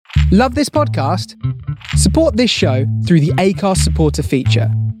Love this podcast? Support this show through the Acast supporter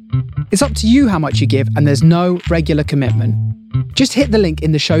feature. It's up to you how much you give, and there's no regular commitment. Just hit the link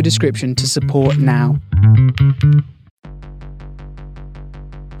in the show description to support now.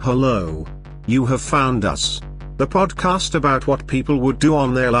 Hello. You have found us. The podcast about what people would do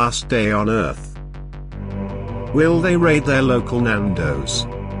on their last day on Earth. Will they raid their local Nando's?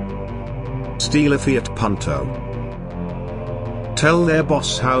 Steal a Fiat Punto? Tell their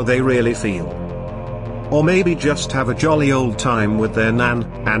boss how they really feel? Or maybe just have a jolly old time with their nan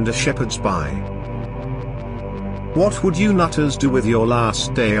and a shepherd's pie? What would you nutters do with your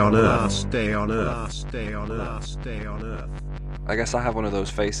last day on Earth? Last day on Earth. Last day on Earth. Last day on Earth. I guess I have one of those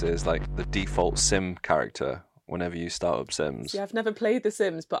faces, like the default Sim character, whenever you start up Sims. Yeah, I've never played The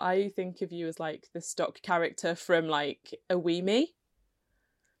Sims, but I think of you as like the stock character from like a Wee Me.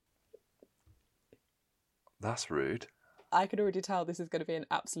 That's rude. I can already tell this is going to be an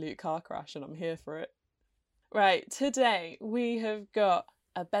absolute car crash, and I'm here for it. Right, today we have got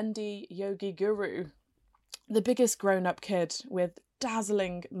a bendy yogi guru, the biggest grown-up kid with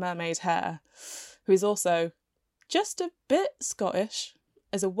dazzling mermaid hair, who is also just a bit Scottish,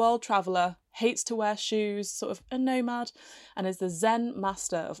 is a world traveller, hates to wear shoes, sort of a nomad, and is the Zen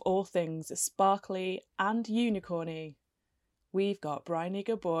master of all things sparkly and unicorny. We've got Bryony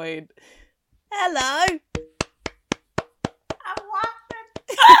Gaboyd. Hello! I'm laughing!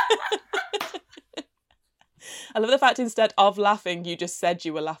 I love the fact instead of laughing, you just said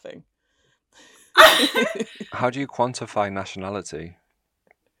you were laughing. How do you quantify nationality?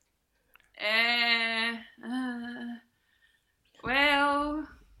 Well,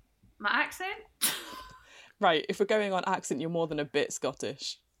 my accent? Right, if we're going on accent, you're more than a bit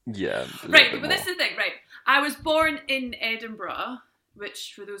Scottish. Yeah. Right, but this is the thing, right? I was born in Edinburgh,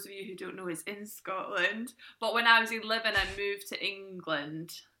 which, for those of you who don't know, is in Scotland. But when I was 11, I moved to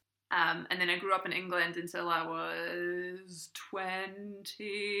England. And then I grew up in England until I was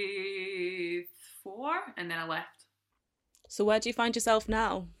 24, and then I left. So where do you find yourself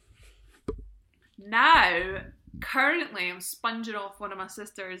now? Now, currently, I'm sponging off one of my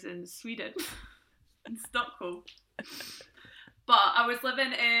sisters in Sweden, in Stockholm. But I was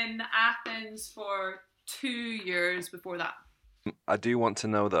living in Athens for 2 years before that. I do want to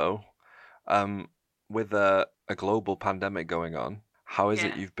know, though, with a global pandemic going on, how is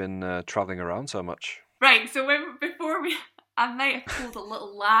it you've been travelling around so much? Right, so I might have told a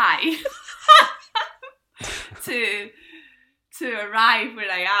little lie to arrive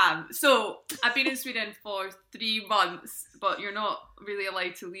where I am. So I've been in Sweden for 3 months, but you're not really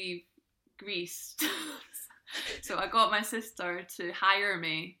allowed to leave Greece. So I got my sister to hire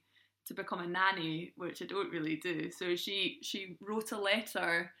me to become a nanny, which I don't really do. So she wrote a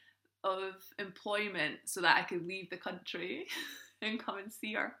letter of employment so that I could leave the country and come and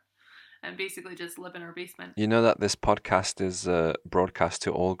see her and basically just live in her basement. You know that this podcast is broadcast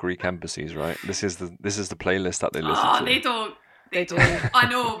to all Greek embassies, right? This is the playlist that they listen to. Oh, they don't. They do. I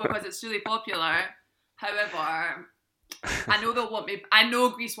know, because it's really popular. However, I know they'll want me. I know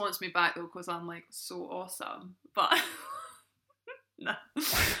Greece wants me back though, because I'm like so awesome. But no,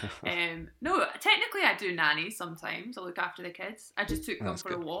 no. Technically, I do nanny sometimes. I look after the kids. I just took them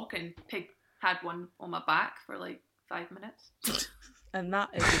for a walk, and Pig had one on my back for like 5 minutes. And that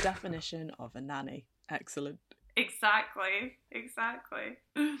is the definition of a nanny. Excellent. Exactly.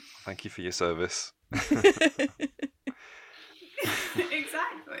 Thank you for your service.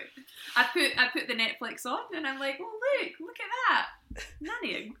 Exactly. I put the Netflix on and I'm like, oh look at that.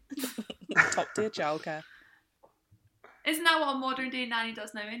 Nannying. Top tier childcare. Isn't that what a modern day nanny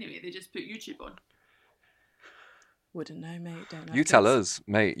does now anyway? They just put YouTube on. Wouldn't know, mate. Don't know. You tell us,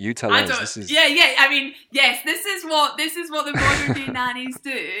 mate. You tell us. This is... Yeah. I mean, yes. This is what the modern day nannies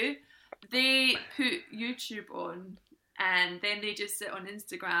do. They put YouTube on, and then they just sit on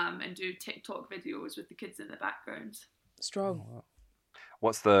Instagram and do TikTok videos with the kids in the background. Strong. Oh, wow.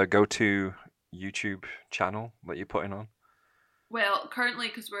 What's the go-to YouTube channel that you're putting on? Well, currently,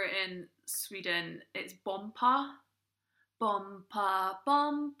 because we're in Sweden, it's Bompa. Bompa,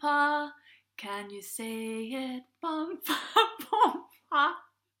 Bompa. Can you say it? Bompa, Bompa.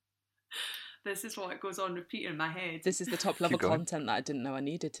 This is what goes on repeat in my head. This is the top level content that I didn't know I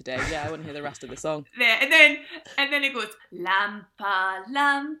needed today. Yeah, I want to hear the rest of the song. Yeah, and then it goes, Lampa,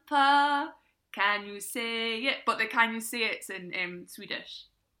 Lampa. Can you say it? But the can you say it's in Swedish.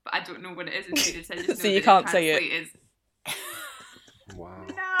 But I don't know what it is in Swedish. I just know so you can't say it. Is... Wow.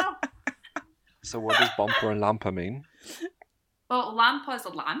 No. So what does Bompa and Lampa mean? Well, Lampa is a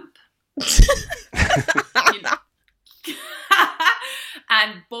lamp.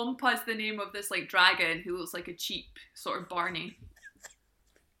 And Bompa is the name of this like dragon who looks like a cheap sort of Barney.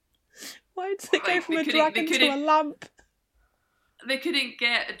 How did it go Like, from they a couldn't- dragon they to a couldn't- lamp? They couldn't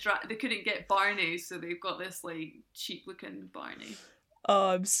get Barney, so they've got this like cheap looking Barney. Oh,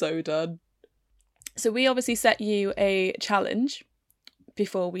 I'm so done. So we obviously set you a challenge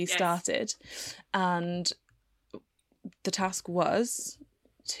before we Yes. started, and the task was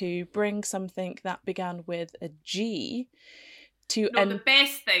to bring something that began with a G to No, the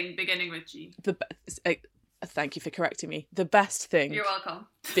best thing beginning with G. thank you for correcting me. The best thing You're welcome.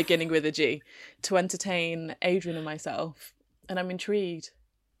 beginning with a G to entertain Adrian and myself. And I'm intrigued.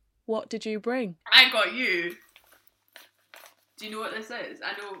 What did you bring? I got you. Do you know what this is?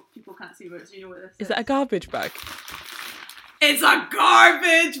 I know people can't see, but do you know what this is? Is that a garbage bag? It's a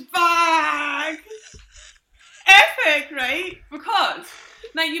garbage bag! Epic, right? Because,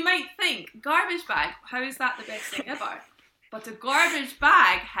 now you might think, garbage bag, how is that the best thing ever? But a garbage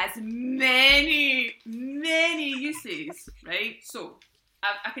bag has many, many uses, right? So,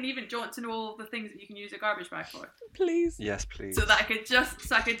 I can even, do you want to know all the things that you can use a garbage bag for? Please. Yes, please. So that I could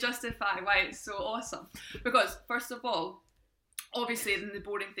justify why it's so awesome. Because, first of all, obviously, then the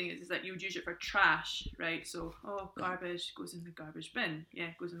boring thing is that you would use it for trash, right? So, garbage goes in the garbage bin. Yeah,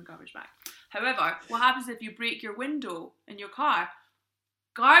 goes in the garbage bag. However, what happens if you break your window in your car?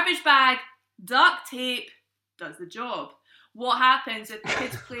 Garbage bag, duct tape does the job. What happens if the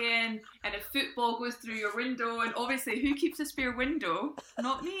kid's playing and a football goes through your window? And obviously, who keeps a spare window?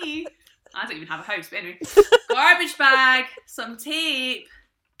 Not me. I don't even have a house, but anyway. Garbage bag, some tape,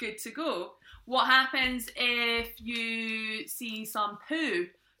 good to go. What happens if you see some poo?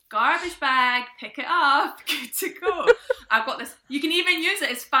 Garbage bag, pick it up, good to go. I've got this. You can even use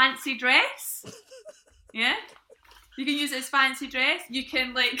it as fancy dress. Yeah? You can use it as fancy dress. You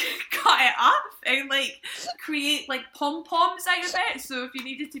can like cut it up and like create like pom-poms out of it. So if you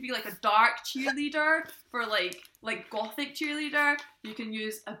needed to be like a dark cheerleader for like gothic cheerleader, you can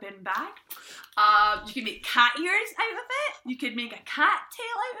use a bin bag. You can make cat ears out of it. You could make a cat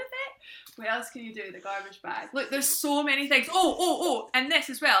tail out of it. What else can you do with a garbage bag? Look, there's so many things. Oh, and this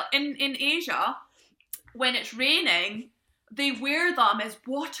as well. In Asia, when it's raining, they wear them as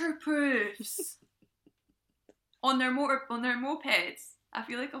waterproofs on their mopeds. I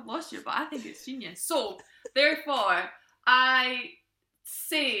feel like I've lost you, but I think it's genius. So, therefore, I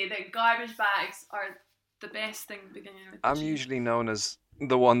say that garbage bags are the best thing beginning with I'm G. usually known as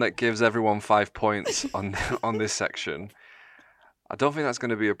the one that gives everyone 5 points on this section. I don't think that's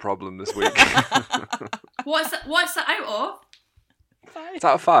going to be a problem this week. What's that out of? It's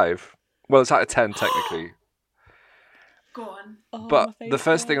out of 5. Well, it's out of 10 technically. Go on. Oh, But my the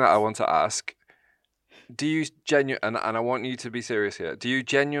first thing that I favourite. want to ask, do you and I want you to be serious here. Do you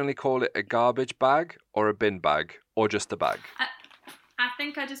genuinely call it a garbage bag or a bin bag or just a bag? I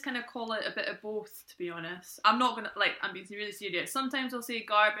think I just kind of call it a bit of both, to be honest. I'm not gonna I'm being really serious. Sometimes I'll say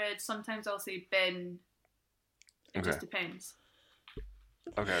garbage, sometimes I'll say bin. It just depends.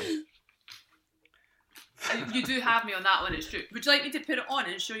 Okay. You do have me on that one, it's true. Would you like me to put it on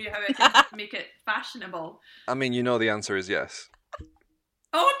and show you how I can make it fashionable? I mean, you know the answer is yes.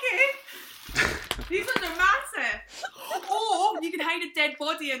 Okay. These ones are massive. Oh, you can hide a dead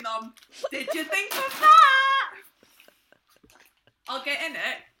body in them. Did you think of that? I'll get in it.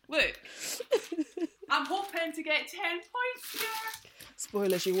 Look. I'm hoping to get 10 points here.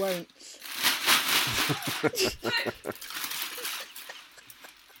 Spoilers, you won't. Look.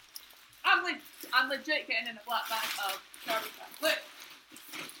 I'm legit getting in a black bag of garbage bag. Look.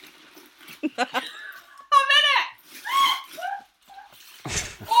 I'm in it.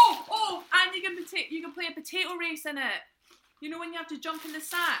 Oh, and you can play a potato race in it. You know when you have to jump in the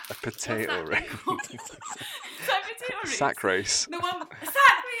sack? A potato race. Is that a potato race? Sack race. The one, a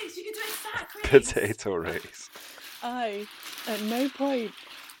sack race. You can do a sack race. Potato race. I, at no point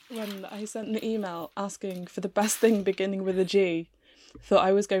when I sent the email asking for the best thing beginning with a G, thought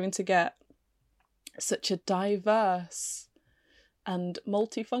I was going to get such a diverse and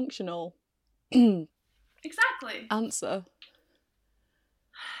multifunctional Exactly. answer.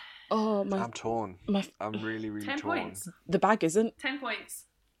 Oh, I'm torn. I'm really, really 10 torn. points. The bag isn't. 10 points.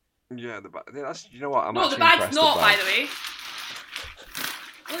 Yeah, that's. You know what? I'm No, the actually bag's impressed not, with by that.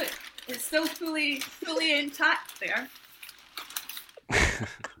 the way. Look, it's still fully intact there.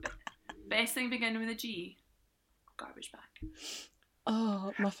 Best thing beginning with a G. Garbage bag.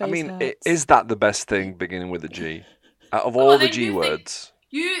 Oh, my face I mean, hurts. is that the best thing beginning with a G? Out of Come all on, the then, G you think- words,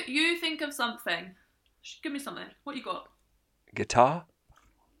 You think of something. Give me something. What you got? guitar?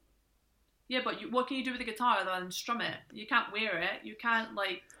 Yeah, but what can you do with a guitar other than strum it? You can't wear it. You can't,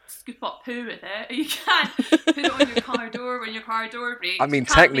 like, scoop up poo with it. You can't put it on your car door when your car door breaks. I mean,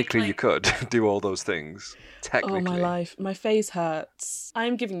 technically you could do all those things. Technically. Oh, my life. My face hurts.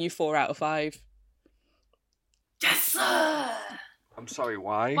 I'm giving you 4 out of 5. Yes, sir! I'm sorry,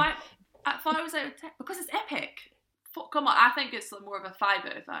 why? I thought it was out of 10. Because it's epic. Come on, I think it's more of a 5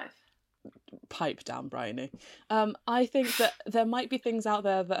 out of 5. Pipe down, Bryony. I think that there might be things out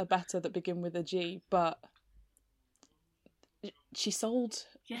there that are better that begin with a G, but she sold.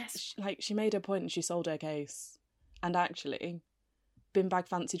 Yes. She made her point and she sold her case. And actually, bin bag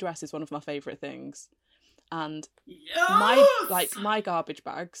fancy dress is one of my favourite things. And my garbage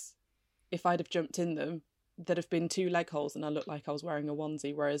bags, if I'd have jumped in them, there'd have been 2 leg holes and I looked like I was wearing a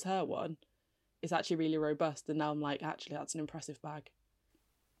onesie, whereas her one is actually really robust. And now I'm like, actually, that's an impressive bag.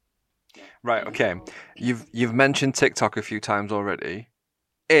 Right, okay. You've mentioned TikTok a few times already.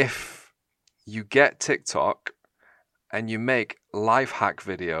 If you get TikTok and you make life hack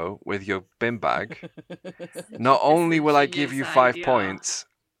video with your bin bag, not only will I give you 5 points,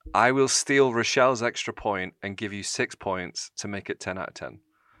 I will steal Rochelle's extra point and give you 6 points to make it 10 out of 10.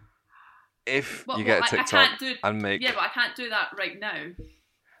 If you get a TikTok and make... Yeah, but I can't do that right now.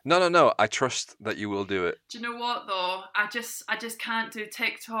 No. I trust that you will do it. Do you know what though? I just can't do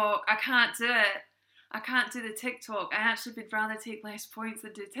TikTok. I can't do it. I can't do the TikTok. I actually would rather take less points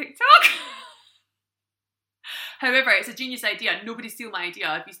than do TikTok. However, it's a genius idea. Nobody steal my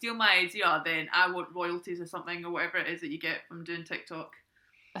idea. If you steal my idea, then I want royalties or something or whatever it is that you get from doing TikTok.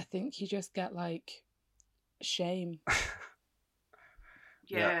 I think you just get like shame.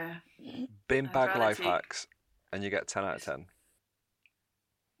 Yeah. Bin bag life hacks and you get 10 out of 10.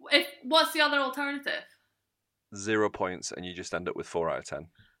 What's the other alternative? 0 points and you just end up with 4 out of 10.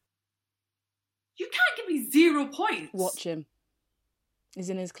 You can't give me 0 points. Watch him. He's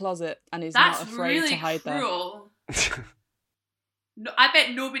in his closet and he's not afraid really to hide cruel. No, I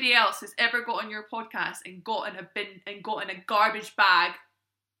bet nobody else has ever got on your podcast and got in a bin and got in a garbage bag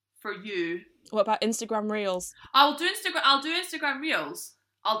for you. What about Instagram Reels? I'll do Instagram Reels.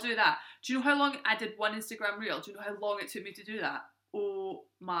 I'll do that. Do you know how long I did one Instagram Reel? Do you know how long it took me to do that? Oh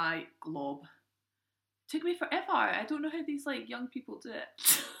my glob. It took me forever. I don't know how these like young people do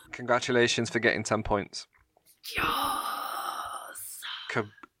it. Congratulations for getting 10 points. Yes.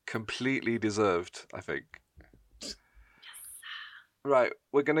 Completely deserved, I think. Yes. Right,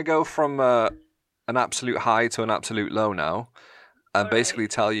 we're going to go from an absolute high to an absolute low now. And basically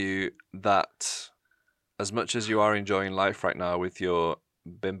tell you that as much as you are enjoying life right now with your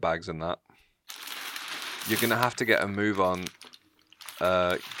bin bags and that, you're going to have to get a move on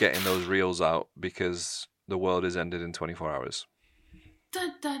getting those reels out because the world is ended in 24 hours. Da,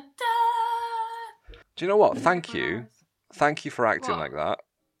 da, da. Do you know what? Thank you. Thank you for acting What? like that.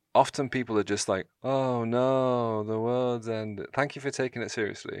 Often people are just like, oh no, the world's ended. Thank you for taking it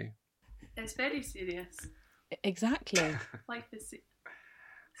seriously. It's very serious. Exactly. Life is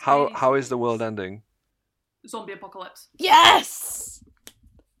How is the world ending? Zombie apocalypse. Yes!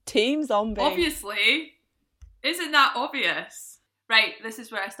 Team Zombie. Obviously. Isn't that obvious? Right, this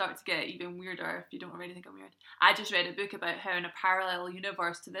is where I start to get even weirder if you don't already think I'm weird. I just read a book about how in a parallel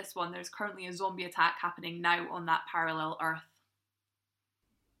universe to this one, there's currently a zombie attack happening now on that parallel Earth.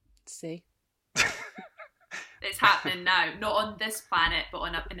 See? It's happening now, not on this planet, but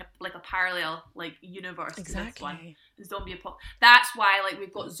in a parallel like universe to this one. Zombie apocalypse. That's why like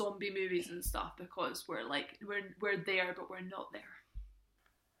we've got zombie movies and stuff because we're there, but we're not there.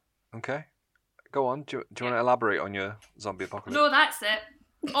 Okay, go on. Do you want to elaborate on your zombie apocalypse? No, that's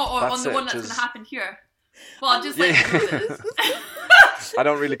it. Or That's on the it, one that's just- going to happen here. Well, I'll just let you know this. I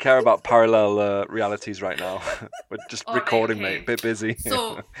don't really care about parallel realities right now. We're just All right, recording, okay. mate. Bit busy.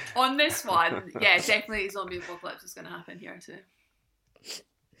 So on this one, yeah, definitely zombie apocalypse is going to happen here too.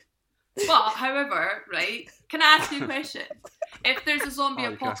 But however, right? Can I ask you a question? If there's a zombie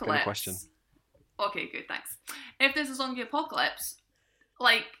You can ask any apocalypse, question. Okay, good, thanks. If there's a zombie apocalypse,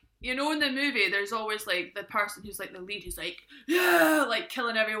 like you know, in the movie, there's always like the person who's like the lead, who's like, yeah, like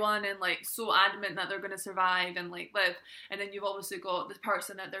killing everyone and like so adamant that they're gonna survive and like live. And then you've obviously got the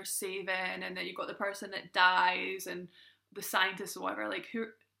person that they're saving, and then you've got the person that dies, and the scientist or whatever. Like, who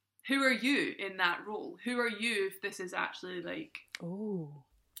are you in that role? Who are you if this is actually like? Ooh.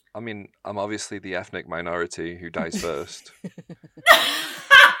 I mean, I'm obviously the ethnic minority who dies first.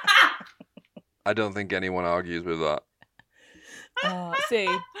 I don't think anyone argues with that. See,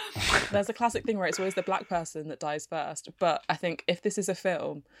 there's a classic thing where it's always the black person that dies first. But I think if this is a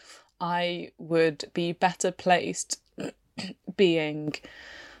film, I would be better placed being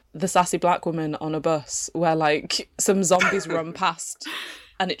the sassy black woman on a bus where like some zombies run past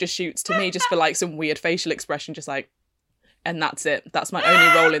and it just shoots to me just for like some weird facial expression, just like, and that's it. That's my only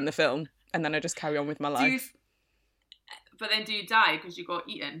role in the film. And then I just carry on with my life. But then do you die because you got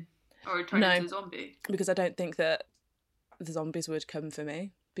eaten? Or turn into a zombie? Because I don't think that the zombies would come for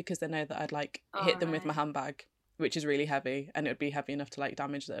me, because they know that I'd like hit them with my handbag, which is really heavy, and it would be heavy enough to like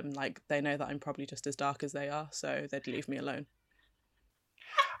damage them. Like, they know that I'm probably just as dark as they are, so they'd leave me alone.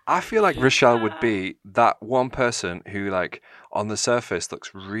 I feel like Rochelle would be that one person who, like, on the surface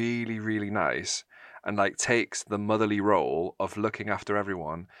looks really, really nice and like takes the motherly role of looking after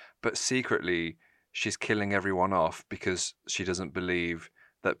everyone, but secretly she's killing everyone off because she doesn't believe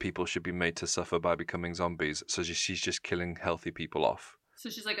that people should be made to suffer by becoming zombies. So she's just killing healthy people off. So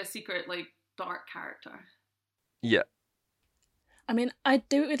she's like a secret, like, dark character. Yeah. I mean, I'd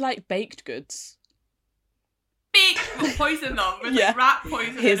do it with like baked goods. We'll poison them with like rat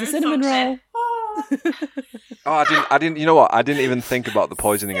poison. Here's a cinnamon roll. I didn't. You know what? I didn't even think about the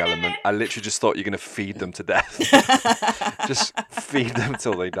poisoning element. I literally just thought you're gonna feed them to death. Just feed them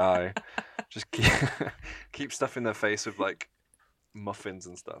till they die. Just keep stuff in their face with like muffins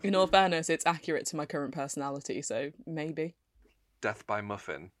and stuff. In all fairness, it's accurate to my current personality, so maybe. Death by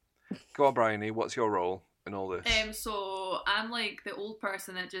muffin. Go on, Bryony. What's your role in all this? So I'm like the old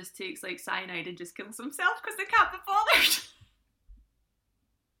person that just takes like cyanide and just kills himself because they can't be bothered.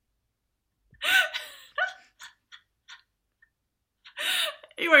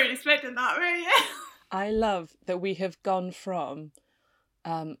 You weren't expecting that, were you? I love that we have gone from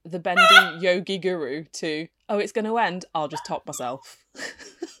the bendy yogi guru to, oh, it's going to end, I'll just top myself.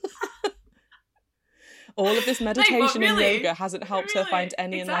 All of this meditation and yoga hasn't helped her find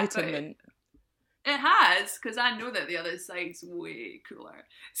any enlightenment. It has, because I know that the other side's way cooler.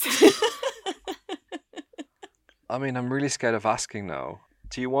 I mean, I'm really scared of asking now.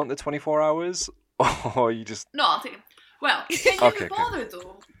 Do you want the 24 hours? Or you just... No, I'll take it. Well, can you be bothered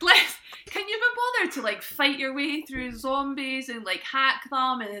though? Can you be bothered to like fight your way through zombies and like hack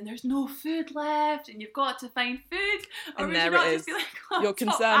them, and then there's no food left and you've got to find food? Or and there it is. Like, oh, your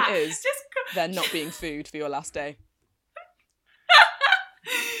concern is there not being food for your last day.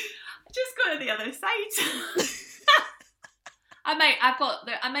 Just go to the other side.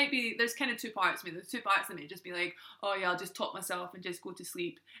 There's kind of two parts to me. There's two parts of me just be like, oh yeah, I'll just top myself and just go to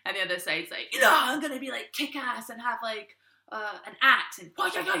sleep. And the other side's like, I'm going to be like kick ass and have like an axe and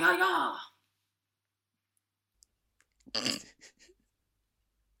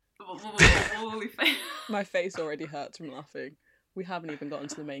My face already hurts from laughing. We haven't even gotten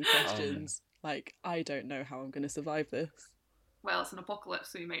to the main questions. Like, I don't know how I'm going to survive this. Well, it's an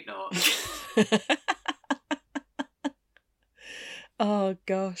apocalypse, so you might not. Oh,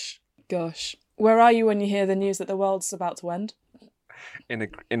 gosh. Where are you when you hear the news that the world's about to end? In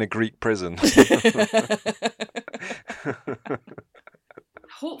a Greek prison.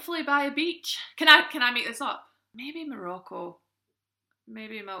 Hopefully by a beach. Can I make this up? Maybe Morocco.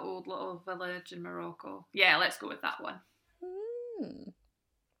 Maybe my old little village in Morocco. Yeah, let's go with that one.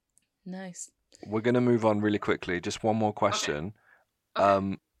 Nice. We're going to move on really quickly. Just one more question.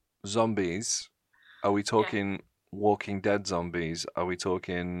 Okay. Zombies. Are we talking Walking Dead zombies? Are we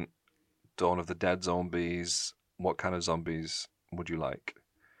talking Dawn of the Dead zombies? What kind of zombies would you like?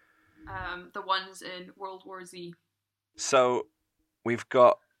 The ones in World War Z. So we've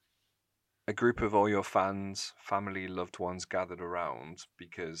got a group of all your fans, family, loved ones gathered around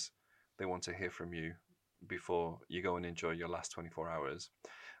because they want to hear from you before you go and enjoy your last 24 hours.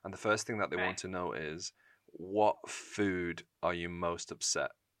 And the first thing that they want to know is, what food are you most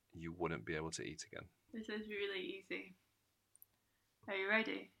upset you wouldn't be able to eat again? This is really easy. Are you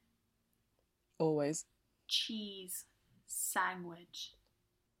ready? Always. Cheese sandwich.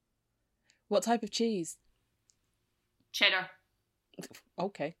 What type of cheese? Cheddar.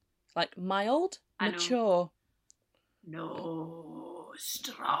 Okay. Like mild? Mature? No,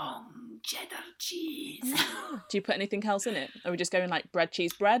 strong cheddar cheese. Do you put anything else in it? Are we just going like bread,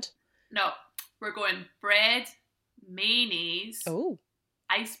 cheese, bread? No, we're going bread, mayonnaise,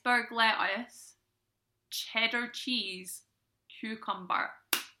 iceberg lettuce, cheddar cheese, cucumber.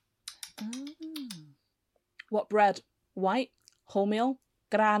 What bread? White, wholemeal,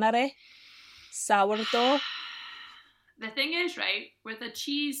 granary, sourdough? The thing is, right, with a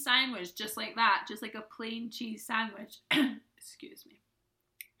cheese sandwich just like that, just like a plain cheese sandwich, excuse me,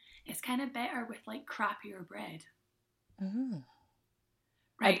 it's kind of better with like crappier bread.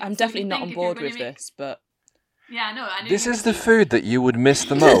 Right, I'm definitely not on board with this, but... Yeah, no, I know. This is the food that you would miss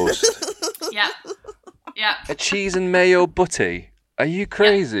the most? Yeah. A cheese and mayo butty? Are you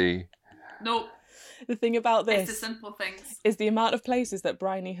crazy? Nope. The thing about this it's the simple things. Is the amount of places that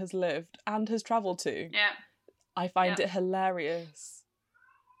Bryony has lived and has travelled to. Yeah. I find it hilarious.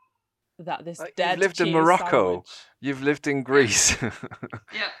 that this Like, dead you've lived in cheese Morocco. sandwich- You've lived in Greece.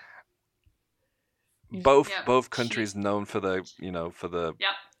 Yep. both Yep. both countries known for the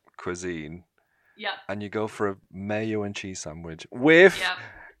Yep. cuisine, Yep. and you go for a mayo and cheese sandwich with Yep.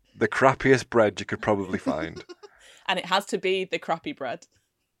 the crappiest bread you could probably find. And it has to be the crappy bread.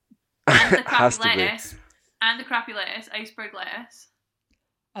 And the It has crappy to be. lettuce. And the crappy lettuce, iceberg lettuce.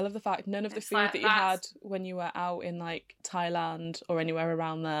 I love the fact none of the It's food like that you had that's- when you were out in like Thailand or anywhere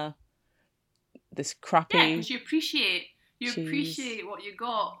around there, this crappy. Yeah, because you appreciate cheese what you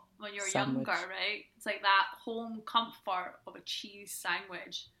got when you're sandwich. younger, right? It's like that home comfort of a cheese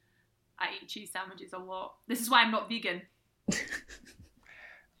sandwich. I eat cheese sandwiches a lot. This is why I'm not vegan.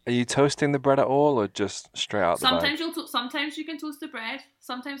 Are you toasting the bread at all, or just straight out the bag? Sometimes you can toast the bread.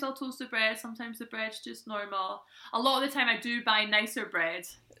 Sometimes I'll toast the bread. Sometimes the bread's just normal. A lot of the time I do buy nicer bread.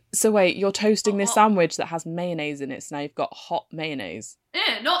 So wait, you're toasting this Oh. sandwich that has mayonnaise in it, so now you've got hot mayonnaise.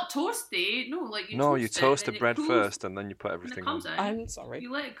 Not toasty. No, like you No, toast you it, toast the then it bread cools, first, and then you put and it everything comes on. out. I'm sorry.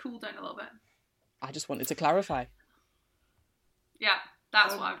 You let it cool down a little bit. I just wanted to clarify. Yeah,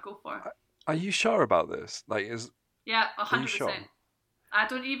 that's what I would go for. Are you sure about this? Like, Yeah, Are you 100%. sure? I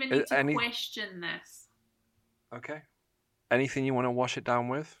don't even need to Any- question this. okay? Anything you want to wash it down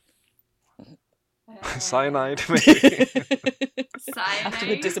with? Uh, Cyanide, maybe. Cyanide. After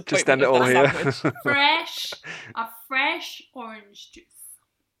the Just disappointment end it of all that here. sandwich. A fresh orange juice.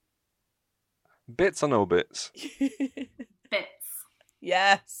 Bits or no bits? Bits.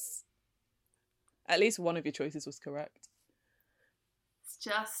 Yes. At least one of your choices was correct. It's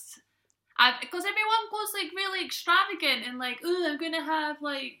just, because everyone goes like really extravagant and like, oh, I'm gonna have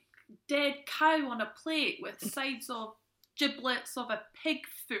like dead cow on a plate with sides of giblets of a pig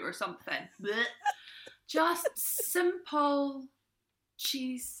foot or something. Blech. Just simple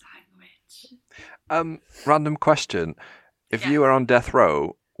cheese sandwich. Random question. If Yeah. you were on death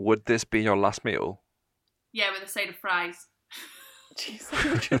row, would this be your last meal? Yeah, with a side of fries. Cheese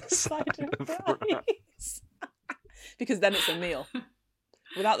sandwich with a side of fries. Because then it's a meal.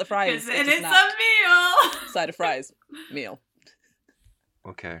 Without the fries, And it's a it's snack. a meal. Side of fries, meal.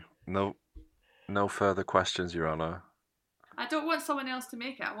 Okay. No further questions, Your Honour. I don't want someone else to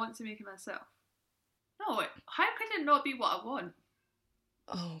make it. I want to make it myself. No, how can it not be what I want?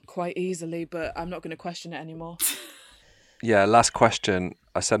 Oh, quite easily, but I'm not going to question it anymore. Yeah, last question.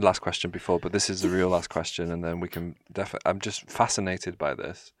 I said last question before, but this is the real last question, and then we can definitely... I'm just fascinated by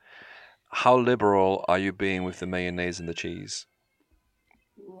this. How liberal are you being with the mayonnaise and the cheese?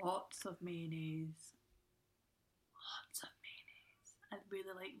 Lots of mayonnaise. Lots of mayonnaise. I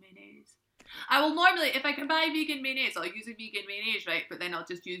really like mayonnaise. I will normally, if I can buy vegan mayonnaise, I'll use a vegan mayonnaise, right? But then I'll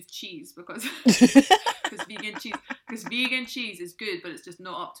just use cheese because vegan cheese is good, but it's just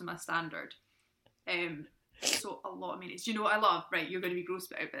not up to my standard. So a lot of mayonnaise. Do you know what I love? Right, you're going to be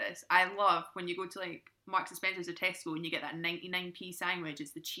grossed out by this. I love when you go to like Marks and Spencer's or Tesco and you get that 99p sandwich.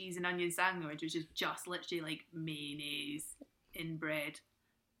 It's the cheese and onion sandwich, which is just literally like mayonnaise in bread.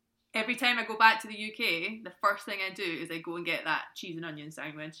 Every time I go back to the UK, the first thing I do is I go and get that cheese and onion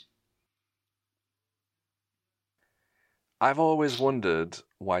sandwich. I've always wondered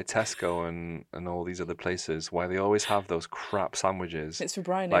why Tesco and all these other places, why they always have those crap sandwiches. It's for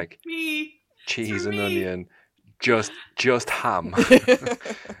Bryony. Like Me. cheese for and me. onion, just ham.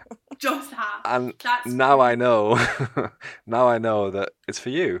 Just half. And That's now for I me. know, now I know that it's for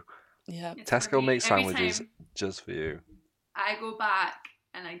you. Yeah. It's for Tesco me. makes Every sandwiches time just for you. I go back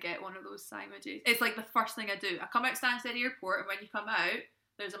and I get one of those sandwiches. It's like the first thing I do. I come out Stansted Airport, and when you come out,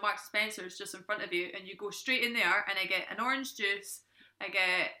 there's a Marks and Spencer's just in front of you, and you go straight in there, and I get an orange juice, I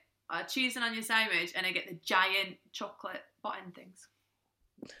get a cheese and onion sandwich, and I get the giant chocolate button things.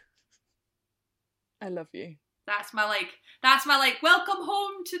 I love you. That's my welcome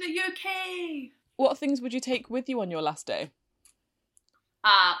home to the UK. What things would you take with you on your last day?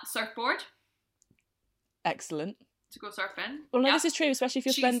 Surfboard Excellent. to go surfing. Well, no, Yep. this is true, especially if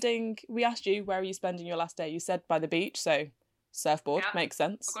you're Cheese. spending... We asked you, where are you spending your last day? You said by the beach, so surfboard, Yeah. makes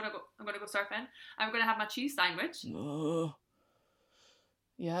sense. I'm gonna go surfing. I'm gonna have my cheese sandwich. Oh.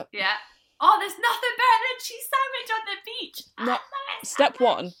 Yep. Yeah. Oh, there's nothing better than cheese sandwich on the beach. I No, love it so Step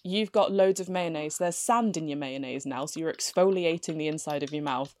much. 1, you've got loads of mayonnaise. There's sand in your mayonnaise now, so you're exfoliating the inside of your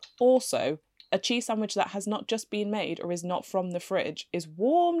mouth. Also, a cheese sandwich that has not just been made or is not from the fridge is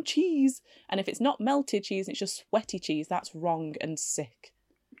warm cheese. And if it's not melted cheese, it's just sweaty cheese. That's wrong and sick.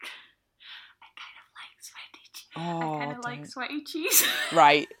 I kind of like sweaty cheese. Oh, I kind of like don't. sweaty cheese.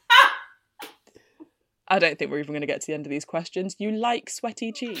 Right. I don't think we're even going to get to the end of these questions. You like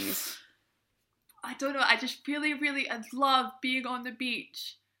sweaty cheese? I don't know. I just really, really, I love being on the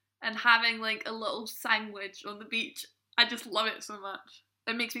beach and having like a little sandwich on the beach. I just love it so much.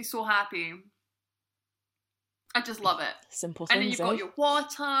 It makes me so happy. I just love it. Simple And then things, you've got eh? your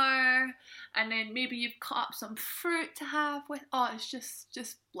water, and then maybe you've cut up some fruit to have with. Oh, it's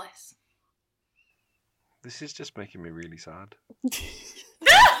just bliss. This is just making me really sad.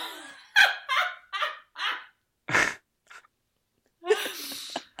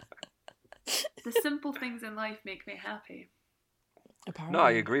 The simple things in life make me happy. Apparently. No,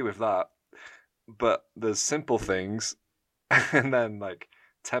 I agree with that. But there's simple things, and then like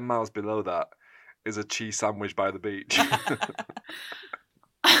 10 miles below that is a cheese sandwich by the beach.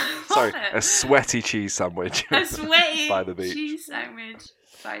 Sorry, a sweaty cheese sandwich. A sweaty by the beach. cheese sandwich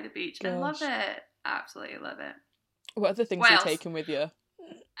by the beach. I love Gosh. it. Absolutely love it. What other things What are you else? taking with you?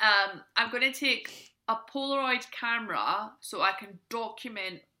 I'm going to take a Polaroid camera so I can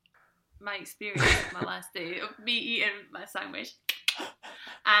document my experience of my last day of me eating my sandwich.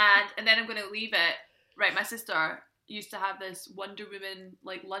 And then I'm going to leave it. Right, my sister used to have this Wonder Woman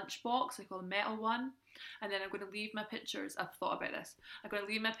like lunchbox, like a metal one. And then I'm going to leave my pictures. I've thought about this. I'm going to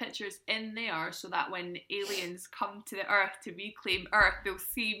leave my pictures in there so that when aliens come to the Earth to reclaim Earth, they'll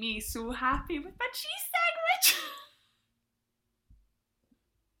see me so happy with my cheese sandwich.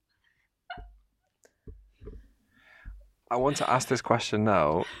 I want to ask this question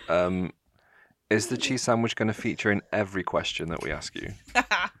now. Is the cheese sandwich going to feature in every question that we ask you?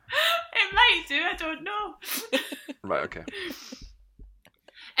 It might do, I don't know. Right, okay.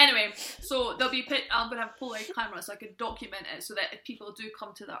 Anyway, so there'll be I'm gonna have a Polaroid camera so I can document it so that if people do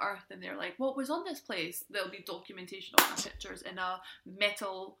come to the Earth and they're like, what was on this place? There'll be documentation of my pictures in a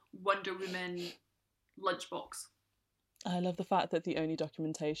metal Wonder Woman lunchbox. I love the fact that the only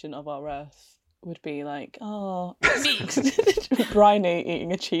documentation of our Earth would be like, oh, Me. Bryony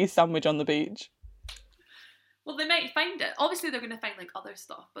eating a cheese sandwich on the beach. Well, they might find it. Obviously, they're going to find like other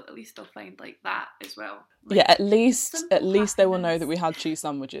stuff, but at least they'll find like that as well. Like, Yeah, at least simple they will know happiness. that we had cheese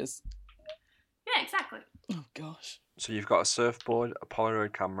sandwiches. Yeah, exactly. Oh gosh. So you've got a surfboard, a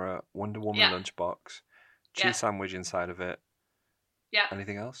Polaroid camera, Wonder Woman Yeah. lunchbox, cheese Yeah. sandwich inside of it. Yeah.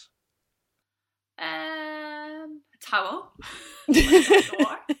 Anything else? A towel. What else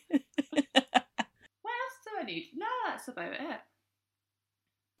do I need? No, that's about it.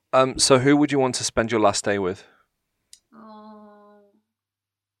 So who would you want to spend your last day with? Oh,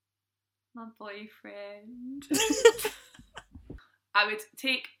 my boyfriend. I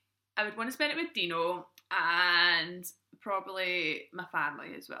would want to spend it with Dino and probably my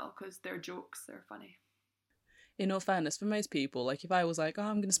family as well because they're jokes, they're funny. In all fairness, for most people, like if I was like, oh,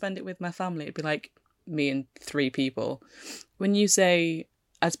 I'm going to spend it with my family, it'd be like me and 3 people. When you say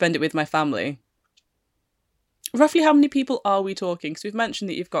I'd spend it with my family, roughly how many people are we talking? Because we've mentioned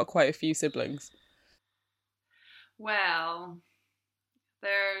that you've got quite a few siblings. Well,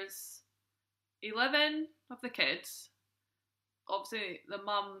 there's 11 of the kids. Obviously, the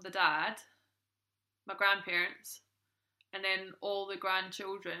mum, the dad, my grandparents, and then all the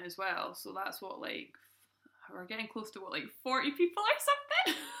grandchildren as well. So that's what, like, we're getting close to what, like 40 people or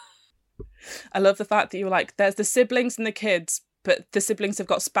something? I love the fact that you were like, there's the siblings and the kids, but the siblings have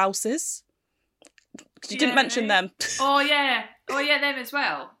got spouses. You didn't mention them. Oh yeah, them as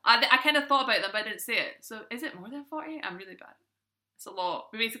well. I kind of thought about them, but I didn't say it. So is it more than 40? I'm really bad. It's a lot.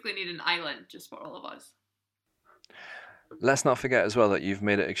 We basically need an island just for all of us. Let's not forget as well that you've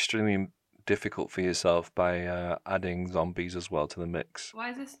made it extremely difficult for yourself by adding zombies as well to the mix.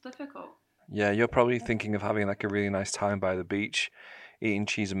 Why is this difficult? Yeah, you're probably thinking of having like a really nice time by the beach, eating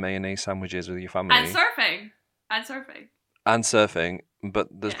cheese and mayonnaise sandwiches with your family. And surfing. And surfing, but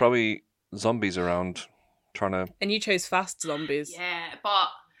there's Yeah. probably zombies around trying to... And you chose fast zombies. Yeah, but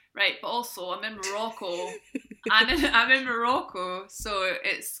also I'm in Morocco. I'm in Morocco, so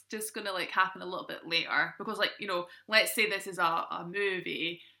it's just gonna like happen a little bit later because, like, you know, let's say this is a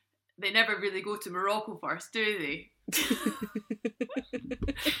movie. They never really go to Morocco first, do they?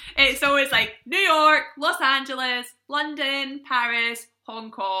 It's always like New York, Los Angeles, London, Paris, Hong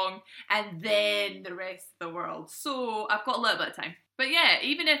Kong, and then the rest of the world. So I've got a little bit of time. But yeah,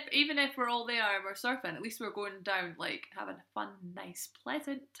 even if we're all there and we're surfing, at least we're going down like having a fun, nice,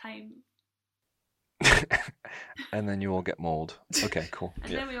 pleasant time. And then you all get mauled. Okay, cool.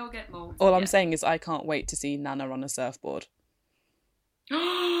 And then we all get mold. All I'm saying is I can't wait to see Nana on a surfboard.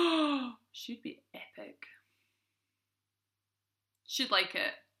 She'd be epic. She'd like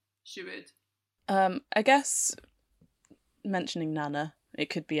it. She would. I guess mentioning Nana, it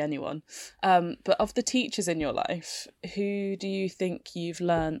could be anyone. But of the teachers in your life, who do you think you've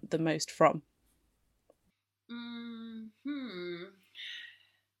learned the most from?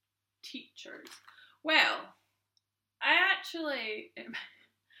 Teachers. Well, I actually...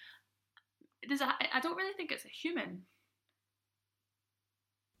 I don't really think it's a human.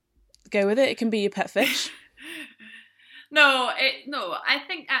 Go with it. It can be your pet fish. No, I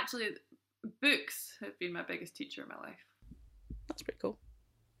think actually books have been my biggest teacher in my life. That's pretty cool.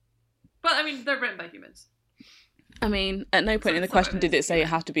 But I mean, they're written by humans. I mean, at no point in the question did it say it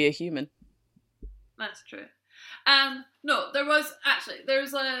had to be a human. That's true. No,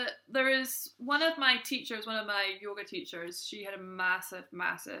 there is one of my teachers, one of my yoga teachers, she had a massive,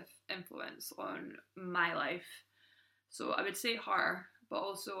 massive influence on my life. So I would say her, but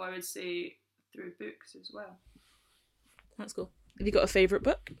also I would say through books as well. That's cool. Have you got a favourite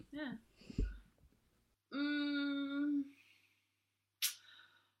book? Yeah.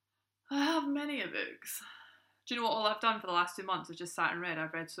 I have many books. Do you know what all I've done for the last 2 months? I've just sat and read.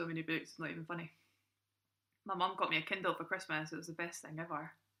 I've read so many books, it's not even funny. My mum got me a Kindle for Christmas. It was the best thing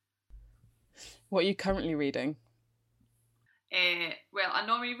ever. What are you currently reading? Well, I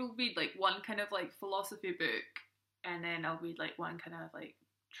normally will read like one kind of like philosophy book, and then I'll read like one kind of like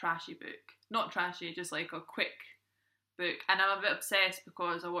trashy book. Not trashy, just like a quick book. And I'm a bit obsessed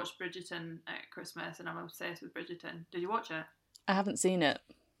because I watched Bridgerton at Christmas, and I'm obsessed with Bridgerton. Did you watch it? I haven't seen it.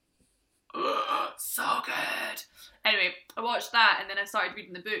 So good. Anyway, I watched that and then I started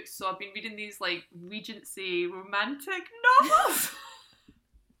reading the books. So I've been reading these like Regency romantic novels.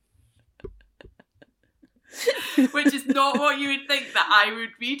 Which is not what you would think that I would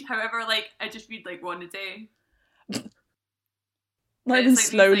read. However, like I just read like one a day. Not even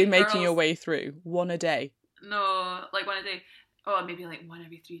slowly these, making girls... your way through. One a day. No, like one a day. Oh, maybe like one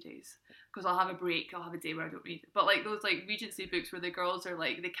every 3 days. Because I'll have a break, I'll have a day where I don't read. But like those like Regency books where the girls are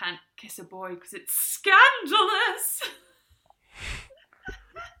like, they can't kiss a boy because it's scandalous.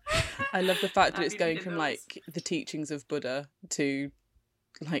 I love the fact that it's going from like the teachings of Buddha to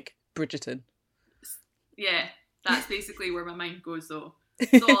like Bridgerton. Yeah, that's basically where my mind goes though.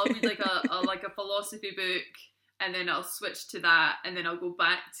 So I'll read like a philosophy book, and then I'll switch to that, and then I'll go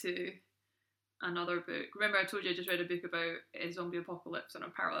back to another book. Remember I told you I just read a book about a zombie apocalypse on a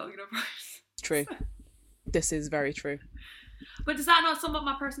parallel universe? It's true. This is very true. But does that not sum up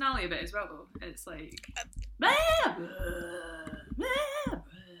my personality a bit as well though? It's like...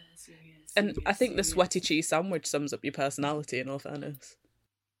 And I think the sweaty cheese sandwich sums up your personality in all fairness.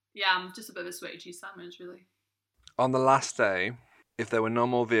 Yeah, I'm just a bit of a sweaty cheese sandwich really. On the last day, if there were no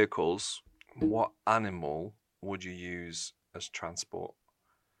more vehicles, what animal would you use as transport?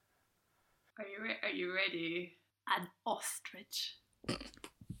 Are you ready? An ostrich.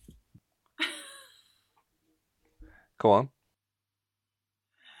 Go on.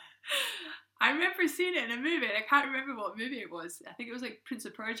 I remember seeing it in a movie, and I can't remember what movie it was. I think it was like Prince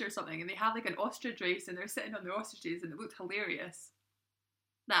of Persia or something, and they had like an ostrich race, and they're sitting on the ostriches, and it looked hilarious.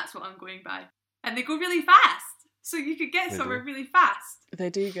 That's what I'm going by. And they go really fast, so you could get somewhere really fast. They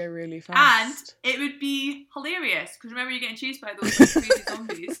do go really fast. And it would be hilarious, because remember you're getting chased by those like, crazy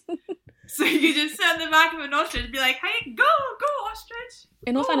zombies. So you just sit on the back of an ostrich and be like, hey, go ostrich.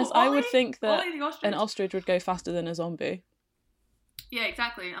 In all fairness, I would think that ostrich. an ostrich would go faster than a zombie. Yeah,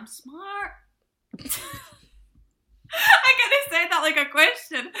 exactly. I'm smart. I could have said that like a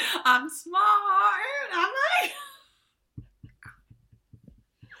question. I'm smart, am I?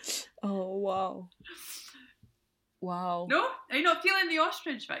 Oh, wow. Wow. No? Are you not feeling the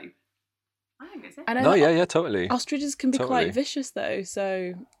ostrich vibe? I think it's it. No, yeah, totally. Ostriches can be quite vicious though,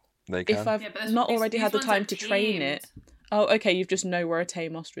 so they can. If I've not already had the time to train it... Oh, okay, you've just know where a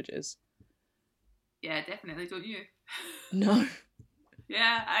tame ostrich is. Yeah, definitely, don't you? No.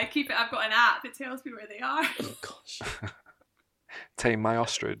 Yeah, I've got an app that tells me where they are. Oh, gosh. Tame my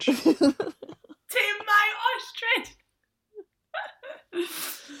ostrich. Tame my ostrich!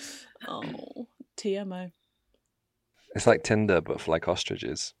 Oh, TMO. It's like Tinder, but for like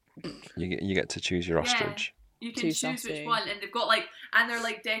ostriches. You get to choose your ostrich. Yeah, you can choose which one, and they've got like, and they're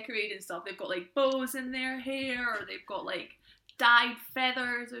like decorated and stuff. They've got like bows in their hair, or they've got like dyed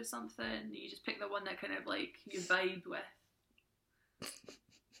feathers or something. You just pick the one that kind of like you vibe with.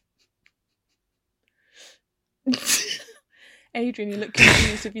 Adrian, you look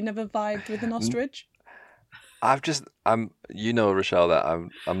confused. Have you never vibed with an ostrich? Rochelle, that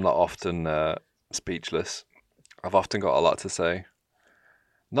I'm not often speechless. I've often got a lot to say.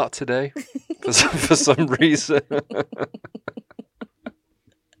 Not today, for some reason.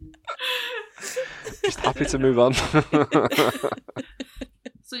 Just happy to move on.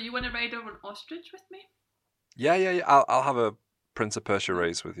 So you want to ride over an ostrich with me? Yeah. I'll have a Prince of Persia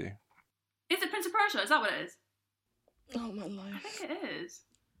race with you. Is it Prince of Persia? Is that what it is? Oh, my life. I think it is.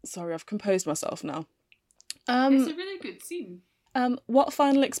 Sorry, I've composed myself now. It's a really good scene. What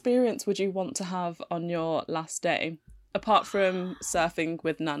final experience would you want to have on your last day, apart from surfing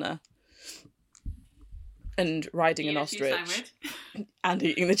with Nana? And riding an Eating a cheese ostrich. sandwich. And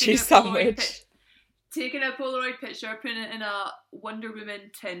eating the Taking cheese a Polaroid sandwich. Taking a Polaroid picture, putting it in a Wonder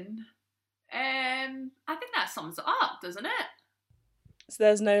Woman tin. I think that sums it up, doesn't it? So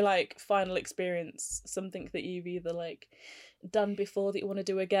there's no like final experience, something that you've either like done before that you want to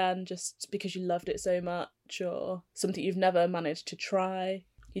do again just because you loved it so much, or something you've never managed to try.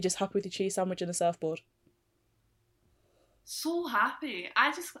 You're just happy with your cheese sandwich and a surfboard. So happy.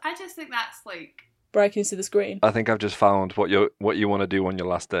 I just think that's like, Break into the screen. I think I've just found what you want to do on your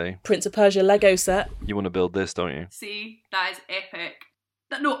last day. Prince of Persia Lego set. You want to build this, don't you? see, that is epic.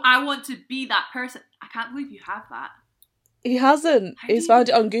 No, I want to be that person. I can't believe you have that. He hasn't. How do He's you- found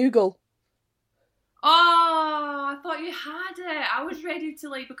it on Google. Oh, I thought you had it. I was ready to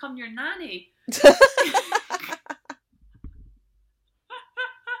like become your nanny.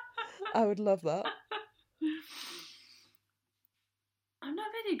 I would love that. I'm not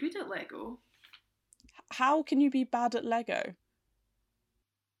very good at Lego. How can you be bad at Lego?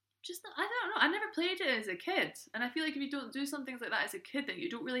 I don't know. I never played it as a kid, and I feel like if you don't do some things like that as a kid, then you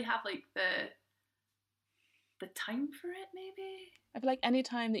don't really have like the time for it. Maybe. I feel like any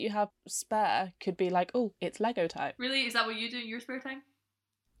time that you have spare could be like, oh, it's Lego time. Really, is that what you do in your spare time?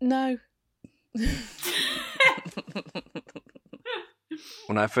 No.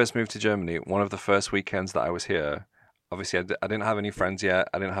 When I first moved to Germany, one of the first weekends that I was here, obviously I didn't have any friends yet.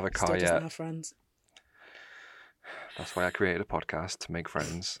 I didn't have a car Still doesn't yet. have friends. That's why I created a podcast, to make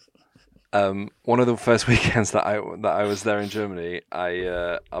friends. One of the first weekends that I was there in Germany,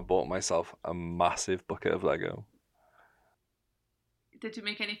 I bought myself a massive bucket of Lego. Did you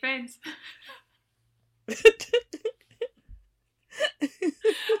make any friends?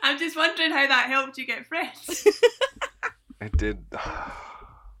 I'm just wondering how that helped you get friends. It did.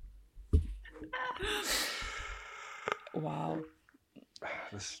 Wow.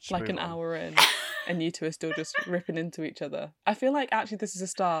 Let's just Like move an on. hour in, and you two are still just ripping into each other. I feel like actually this is the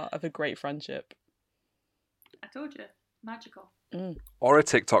start of a great friendship. I told you, magical. Or a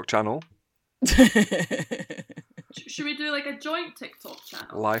TikTok channel. Should we do like a joint TikTok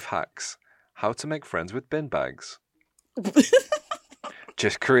channel? Life hacks. How to make friends with bin bags.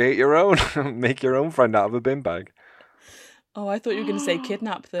 Just create your own. Make your own friend out of a bin bag. Oh, I thought you were going to say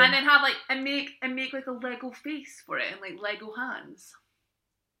kidnap them. And then have like and make like a Lego face for it and like Lego hands.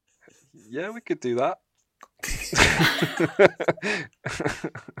 Yeah, we could do that.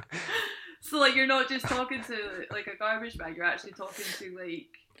 So like you're not just talking to like a garbage bag, you're actually talking to like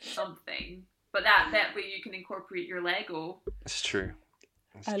something. But that way you can incorporate your Lego. It's true.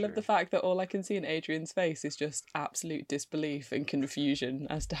 It's I love true. the fact that all I can see in Adrian's face is just absolute disbelief and confusion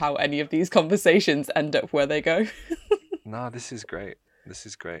as to how any of these conversations end up where they go. No, this is great. This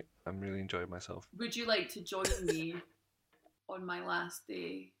is great. I'm really enjoying myself. Would you like to join me on my last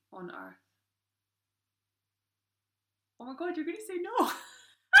day on Earth? Oh my god, you're gonna say no. You're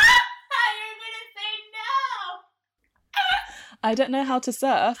gonna say no. I don't know how to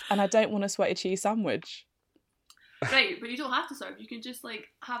surf, and I don't want to sweat a cheese sandwich. Right, but you don't have to surf. You can just like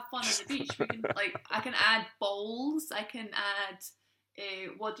have fun on the beach. We can like I can add bowls. I can add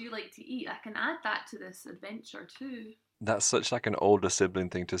what do you like to eat? I can add that to this adventure too. That's such like an older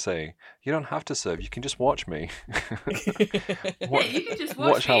sibling thing to say. You don't have to serve. You can just watch me. Yeah, you can just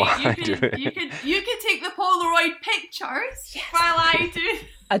watch me. how I you do can, it. you can take the Polaroid pictures while I do.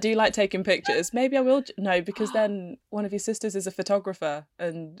 I do like taking pictures. Maybe I will. No, because then one of your sisters is a photographer,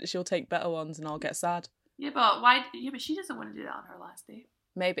 and she'll take better ones, and I'll get sad. Yeah, but why? Yeah, but she doesn't want to do that on her last day.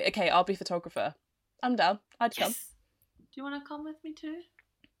 Maybe. Okay, I'll be photographer. I'm down. I'd come. Yes. Do you want to come with me too?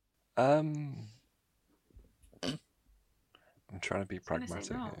 I'm trying to be gonna say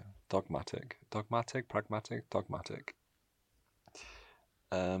pragmatic no. here. Dogmatic, pragmatic, dogmatic.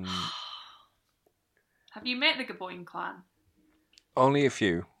 Have you met the Gaboin clan? Only a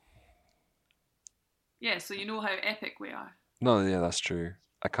few. Yeah, so you know how epic we are. No, yeah, that's true.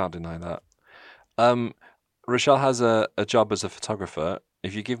 I can't deny that. Rochelle has a job as a photographer.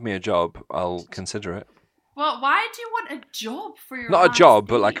 If you give me a job, I'll consider it. Well, why do you want a job for your Not a last job,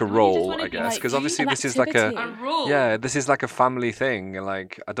 but day? like a Don't you just role, wanna I be guess. like, Because you obviously an this is like a activity. a role. yeah, this is like a family thing. And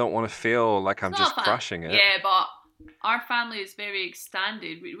like I don't want to feel like I'm It's just not fun. crashing it. Yeah, but our family is very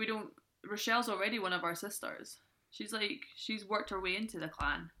extended. We don't. Rochelle's already one of our sisters. She's worked her way into the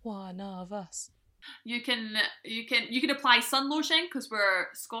clan. One of us. You can apply sun lotion because we're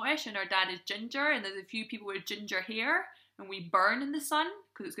Scottish and our dad is ginger, and there's a few people with ginger hair, and we burn in the sun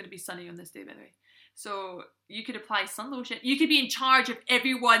because it's going to be sunny on this day, by the way. So you could apply sun lotion. You could be in charge of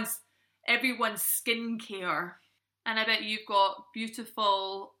everyone's skincare. And I bet you've got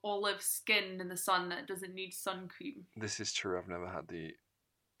beautiful olive skin in the sun that doesn't need sun cream. This is true. I've never had the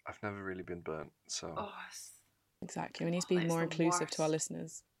I've never really been burnt, so Oh, Exactly. We need to be It's more the inclusive to our worst.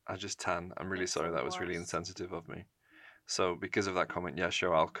 listeners. I just tan. I'm really It's sorry. the That was really worst. insensitive of me. So because of that comment, yeah,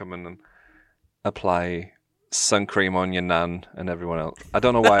 sure, I'll come in and apply sun cream on your nan and everyone else. I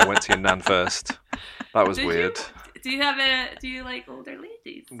don't know why I went to your nan first. That was Did weird. Do you like older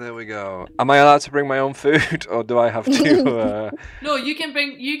ladies? There we go. Am I allowed to bring my own food, or do I have to? No, you can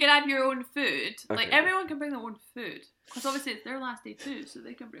have your own food. Like Okay. everyone can bring their own food because obviously it's their last day too, so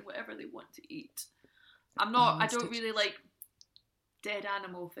they can bring whatever they want to eat. I don't really like dead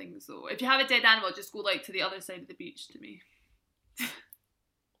animal things though. If you have a dead animal, just go like to the other side of the beach to me.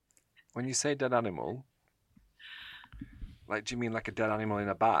 When you say dead animal, like, do you mean like a dead animal in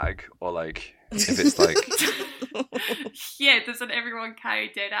a bag, or like if it's like? Yeah, doesn't everyone carry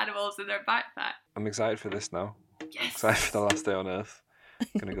dead animals in their backpack? I'm excited for this now. Yes. Excited for the last day on Earth.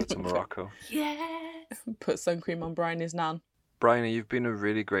 Gonna go to Morocco. Yes. Put sun cream on Bryony's nan. Bryony, you've been a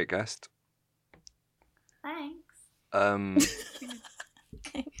really great guest. Thanks.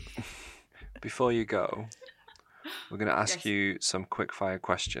 Before you go, we're gonna ask Yes. you some quick fire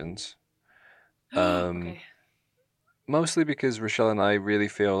questions. Okay. Mostly because Rochelle and I really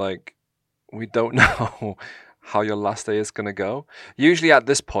feel like we don't know how your last day is going to go. Usually at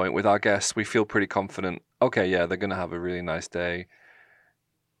this point with our guests, we feel pretty confident. Okay, yeah, they're going to have a really nice day.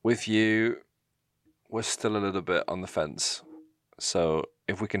 With you, we're still a little bit on the fence. So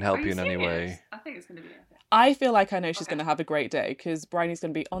if we can help Are you in any serious? way. I think it's gonna be okay. I feel like I know she's Okay. going to have a great day because Bryony's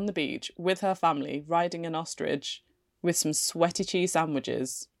going to be on the beach with her family, riding an ostrich with some sweaty cheese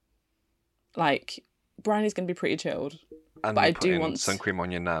sandwiches. Like, Bryony's going to be pretty chilled. And But you I put do in want- sun cream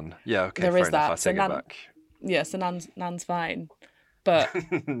on your nan. Yeah, okay, There fair is enough. that. I So take nan- it back. Yeah, so Nan's fine. But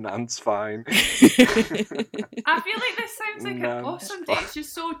Nan's fine. I feel like this sounds like No. an awesome day. It's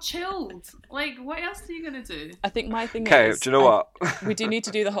just so chilled. Like, what else are you gonna do? I think my thing Okay, is... do you know what? We do need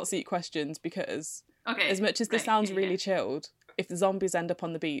to do the hot seat questions because Okay. as much as this right, sounds yeah, really yeah. chilled, if the zombies end up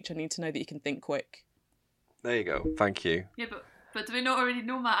on the beach, I need to know that you can think quick. There you go. Thank you. Yeah, but do we not already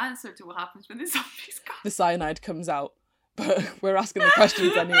know my answer to what happens when the zombies come? The cyanide comes out, but we're asking the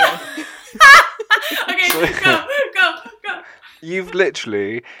questions anyway. Okay, So- go. You've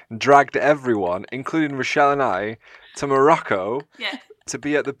literally dragged everyone, including Rochelle and I, to Morocco Yeah. to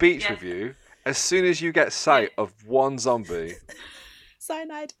be at the beach Yeah. with you. As soon as you get sight of one zombie,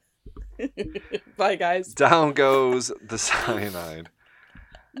 Cyanide. Bye, guys. down goes the cyanide.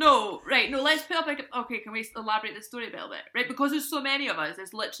 No, right. No, let's put up okay, can we elaborate the story a little bit? Right, because there's so many of us,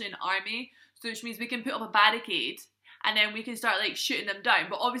 there's literally an army, so which means we can put up a barricade and then we can start like shooting them down.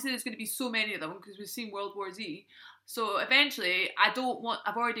 But obviously there's going to be so many of them because we've seen World War Z. So eventually, I've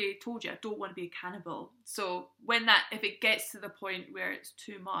already told you, I don't want to be a cannibal. So if it gets to the point where it's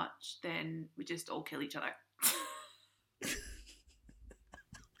too much, then we just all kill each other.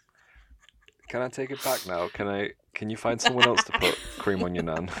 Can I take it back now? Can you find someone else to put cream on your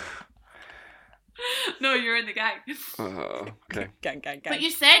nan? No, you're in the gang. Okay. Gang. But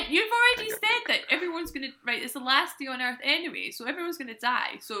you've already said that everyone's gonna it's the last day on Earth anyway, so everyone's gonna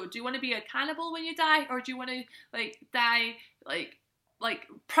die. So do you want to be a cannibal when you die, or do you want to die like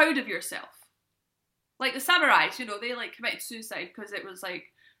proud of yourself? Like the samurais, they like committed suicide because it was like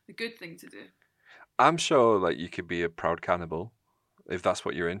the good thing to do. I'm sure like you could be a proud cannibal if that's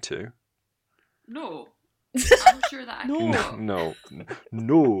what you're into. No, I'm sure that I can.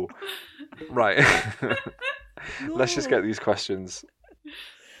 No. Right. Let's just get these questions.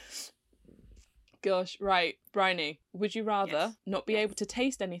 Gosh, right. Bryony, would you rather Yes. not be able to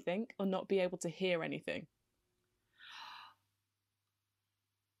taste anything or not be able to hear anything?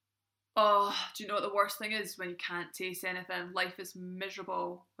 Oh, do you know what the worst thing is when you can't taste anything? Life is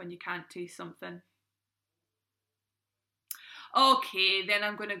miserable when you can't taste something. Okay, then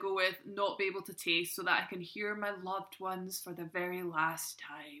I'm going to go with not be able to taste so that I can hear my loved ones for the very last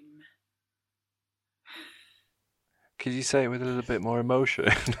time. Could you say it with a little bit more emotion?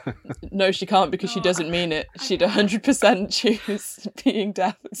 No, she can't because she No, doesn't mean it. I She'd can't. 100% choose being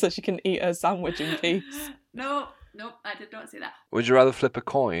deaf so she can eat her sandwich in peace. Nope, I did not say that. Would you rather flip a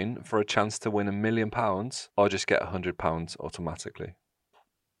coin for a chance to win £1 million or just get £100 automatically?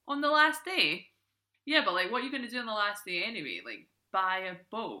 On the last day? Yeah, but like, what are you going to do on the last day anyway? Like, buy a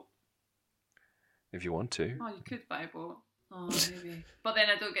boat? If you want to. Oh, you could buy a boat. Oh, maybe. But then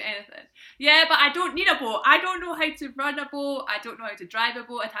I don't get anything. Yeah, but I don't need a boat. I don't know how to run a boat. I don't know how to drive a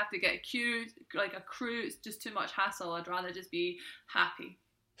boat. I'd have to get a crew. It's just too much hassle. I'd rather just be happy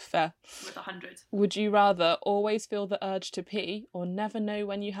Fair. with 100. Would you rather always feel the urge to pee or never know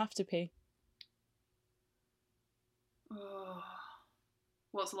when you have to pee? Oh.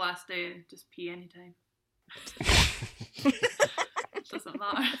 What's the last day? Just pee anytime. Doesn't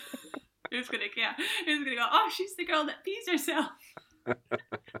matter. Who's gonna care? Who's gonna go, oh, she's the girl that pees herself?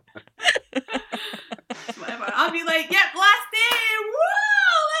 Whatever. I'll be like, yep, last day! Woo!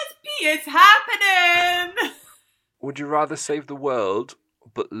 Let's pee! It's happening! Would you rather save the world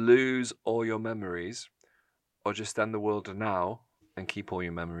but lose all your memories, or just end the world now and keep all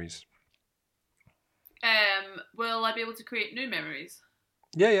your memories? Will I be able to create new memories?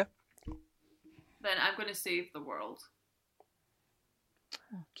 Yeah. Then I'm going to save the world.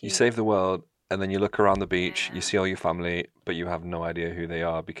 You save the world, and then you look around the beach, Yeah. you see all your family, but you have no idea who they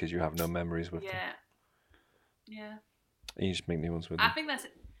are because you have no memories with them. Yeah. And you just make new ones with I them. think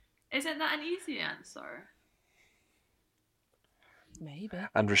isn't that an easy answer? Maybe.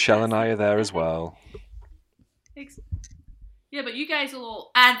 And Rochelle and I are there as well. Yeah, but you guys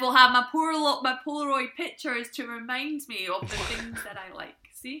will, and we'll have my Polaroid pictures to remind me of the things that I like.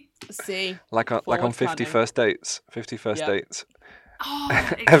 See? Like on Forward 50 planning. first dates. 50 first Yep. dates.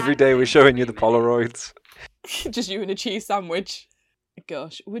 Oh, Every day we're exactly. showing you the Polaroids. Just you and a cheese sandwich.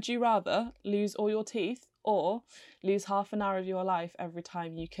 Gosh, would you rather lose all your teeth or lose half an hour of your life every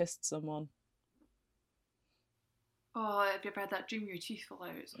time you kissed someone? Oh, have you ever had that dream your teeth fall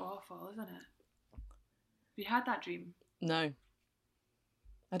out? It's awful, isn't it? Have you had that dream? No.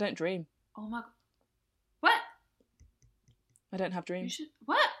 I don't dream. Oh my... What? I don't have You dreams. should...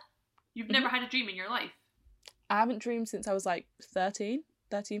 What? You've never had a dream in your life? I haven't dreamed since I was like 13,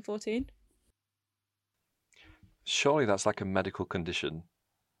 14. Surely that's like a medical condition.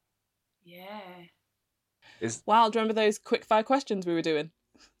 Yeah. Wow, do you remember those quickfire questions we were doing?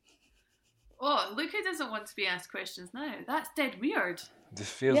 Oh, look who doesn't want to be asked questions now. That's dead weird. This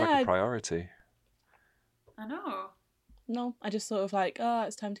feels Yeah, like a priority. I know. No, I just sort of like, oh,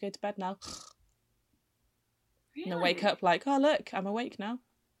 it's time to go to bed now. Really? And I wake up like, oh, look, I'm awake now.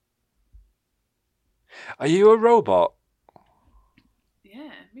 Are you a robot?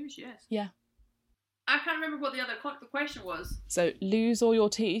 Yeah, maybe she is. Yeah. I can't remember what the question was. So lose all your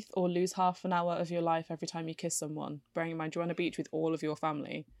teeth or lose half an hour of your life every time you kiss someone. Bearing in mind, you're on a beach with all of your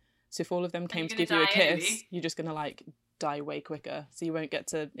family. So if all of them came you're to gonna give you a die kiss, anyway. you're just going to like die way quicker. So you won't get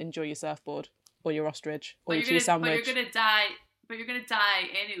to enjoy your surfboard or your ostrich or your cheese sandwich. But you're gonna die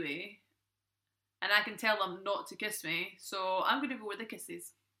anyway. And I can tell them not to kiss me, so I'm gonna go with the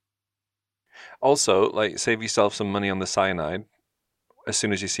kisses. Also, like, save yourself some money on the cyanide. As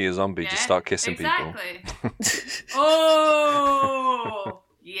soon as you see a zombie, just start kissing people. Oh,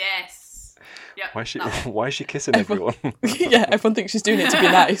 yes. Yep, Why is she kissing everyone? Yeah, everyone thinks she's doing it to be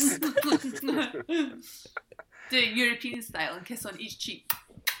nice. Do it European style and kiss on each cheek.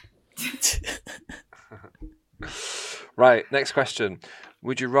 Right, next question.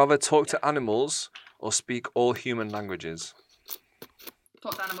 Would you rather talk to animals or speak all human languages?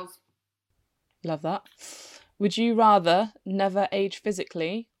 Talk to animals. Love that. Would you rather never age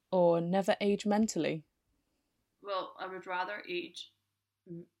physically or never age mentally? Well, I would rather age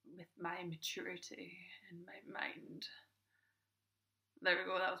with my maturity and my mind. There we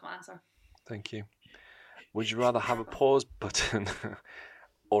go, that was my answer. Thank you. Would you rather have a pause button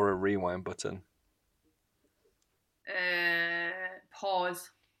or a rewind button?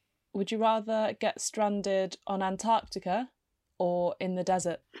 Pause. Would you rather get stranded on Antarctica or in the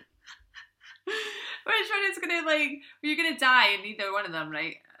desert? Which one is gonna you're gonna die in either one of them,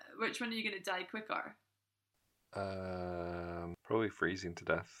 right? Which one are you gonna die quicker? Probably freezing to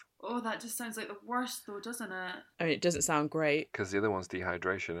death. Oh, that just sounds like the worst though, doesn't it? I mean, it doesn't sound great. Because the other one's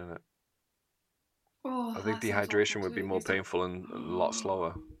dehydration, isn't it? Oh, I think that sounds dehydration awful would be too. more You're so- painful and a lot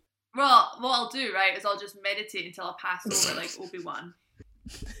slower. Well, what I'll do, right, is I'll just meditate until I pass over like Obi-Wan.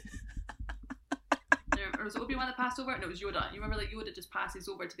 Or was it Obi-Wan that passed over? No, it was Yoda. You remember like Yoda just passes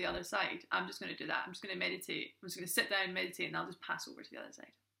over to the other side? I'm just going to do that. I'm just going to meditate. I'm just going to sit down and meditate and I'll just pass over to the other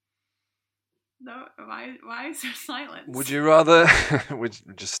side. No, why is there silence? Would you rather, we're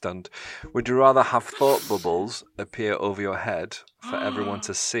just stunned, would you rather have thought bubbles appear over your head for everyone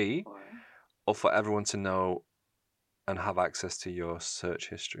to see or for everyone to know and have access to your search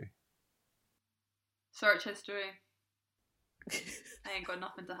history? Search history. I ain't got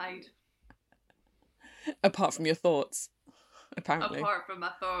nothing to hide. Apart from your thoughts, apparently. Apart from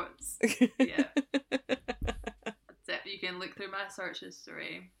my thoughts. Yeah. That's it. You can look through my search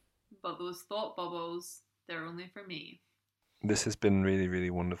history. But those thought bubbles, they're only for me. This has been really, really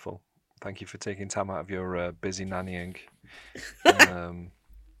wonderful. Thank you for taking time out of your busy nannying And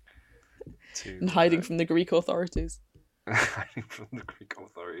hiding from the Greek authorities. hiding from the Greek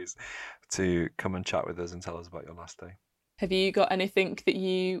authorities to come and chat with us and tell us about your last day. Have you got anything that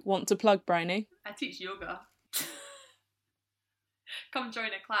you want to plug, Bryony? I teach yoga. Come join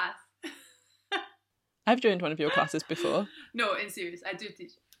a class. I've joined one of your classes before. No, in serious, I do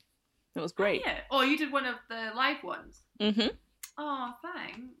teach. It was great. Yeah. Oh, you did one of the live ones? Mm-hmm. Oh,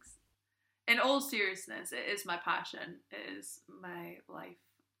 thanks. In all seriousness, it is my passion. It is my life.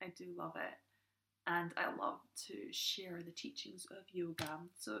 I do love it. And I love to share the teachings of yoga.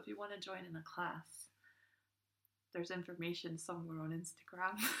 So if you want to join in a class, there's information somewhere on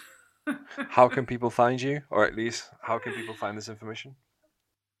Instagram. How can people find you? Or at least, how can people find this information?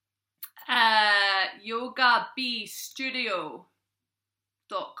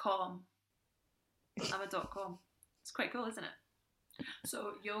 YogaBstudio.com. I'm a .com. It's quite cool, isn't it?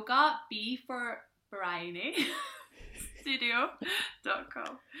 So yoga, B for Bryony,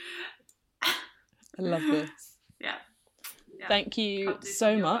 studio.com. I love this. Yeah. Thank you Come do so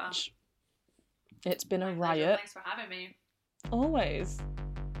some yoga. much. It's been a My pleasure. riot. Thanks for having me. Always.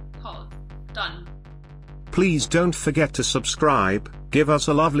 Cool. Done. Please don't forget to subscribe, give us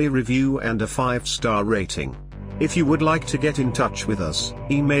a lovely review and a 5-star rating. If you would like to get in touch with us,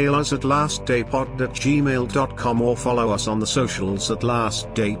 email us at lastdaypod@gmail.com or follow us on the socials at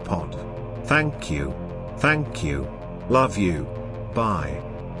lastdaypod. Thank you. Thank you. Love you. Bye.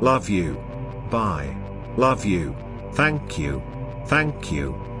 Love you. Bye. Love you. Thank you. Thank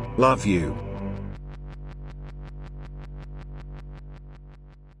you. Love you.